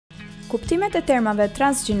Kuptimet e termave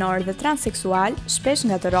transgjinor dhe trans-seksual shpesh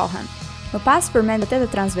ngatërohen. Më pas përmendet edhe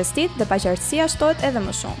transvestit dhe paqartësia shtohet edhe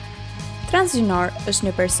më shumë. Transgjinor është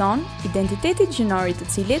një person, identiteti gjinorit të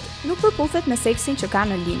cilit nuk përputhet me seksin që ka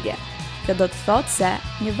në lindje. Kjo do të thotë se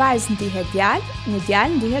një vajzë ndihet djalë, një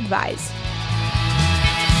djalë ndihet vajzë.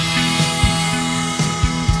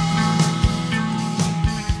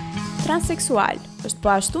 Transseksual është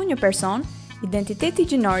po ashtu një person, identiteti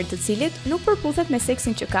gjinorit të cilit nuk përputhet me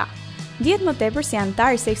seksin që ka. Ndihet më tepër si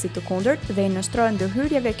antar i seksit të kundërt dhe i nështrohen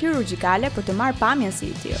ndërhyrjeve kirurgjikale për të marrë pamjen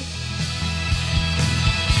si i tillë.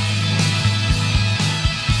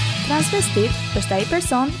 Transvestit është ai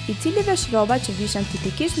person i cili vesh rroba që vishen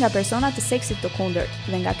tipikisht nga persona të seksit të kundërt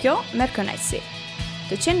dhe nga kjo merr kënaqësi.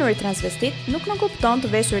 Të qenurit transvestit nuk kupton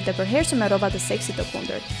të veshurit e përhershëm me rroba të seksit të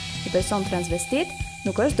kundërt. Një person transvestit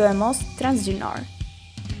nuk është doemos transgjinor.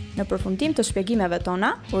 Në përfundim të shpjegimeve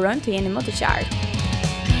tona, urojmë të jeni më të qartë.